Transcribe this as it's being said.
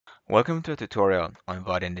Welcome to a tutorial on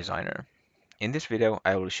Vaadin Designer. In this video,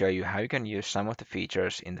 I will show you how you can use some of the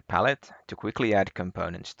features in the palette to quickly add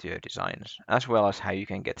components to your designs, as well as how you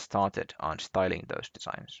can get started on styling those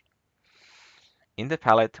designs. In the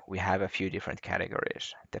palette, we have a few different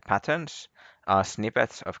categories. The patterns are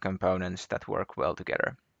snippets of components that work well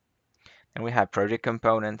together. And we have project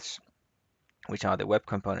components, which are the web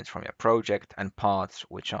components from your project, and paths,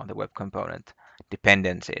 which are the web component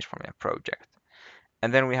dependencies from your project.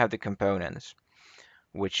 And then we have the components,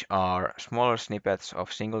 which are smaller snippets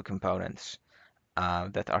of single components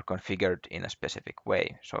that are configured in a specific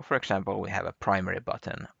way. So for example, we have a primary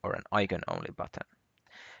button or an icon-only button.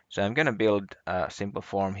 So I'm going to build a simple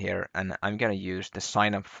form here, and I'm going to use the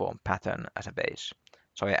sign-up form pattern as a base.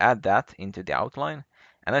 So I add that into the outline,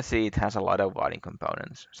 and I see it has a lot of Vaadin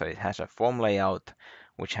components. So it has a form layout,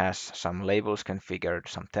 which has some labels configured,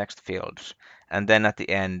 some text fields, and then at the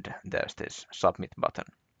end, there's this submit button.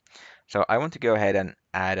 So I want to go ahead and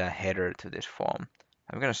add a header to this form.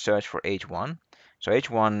 I'm going to search for H1. So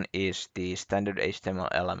H1 is the standard HTML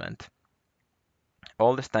element.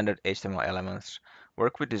 All the standard HTML elements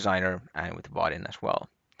work with Designer and with Vaadin as well.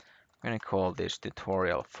 I'm going to call this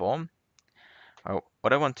tutorial form.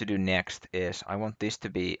 What I want to do next is I want this to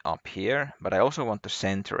be up here, but I also want to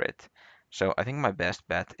center it. So I think my best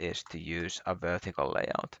bet is to use a vertical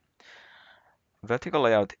layout. Vertical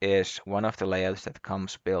layout is one of the layouts that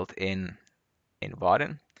comes built in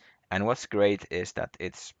Vaadin. And what's great is that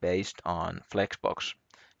it's based on flexbox.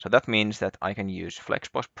 So that means that I can use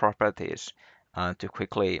flexbox properties to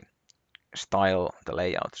quickly style the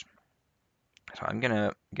layouts. So I'm going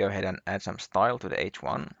to go ahead and add some style to the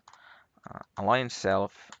H1, align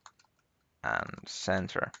self and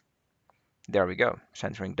center. There we go,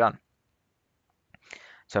 centering done.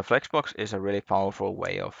 So flexbox is a really powerful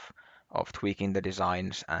way of tweaking the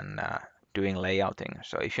designs and doing layouting.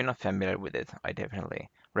 So if you're not familiar with it, I definitely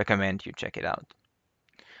recommend you check it out.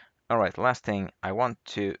 All right, last thing, I want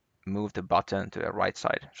to move the button to the right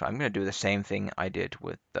side. So I'm going to do the same thing I did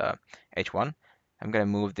with the H1. I'm going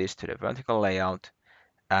to move this to the vertical layout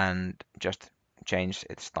and just change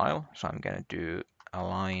its style. So I'm going to do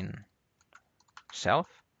align self.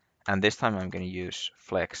 And this time I'm going to use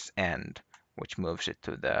flex end, which moves it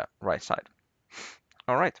to the right side.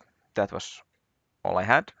 All right, that was all I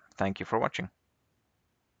had. Thank you for watching.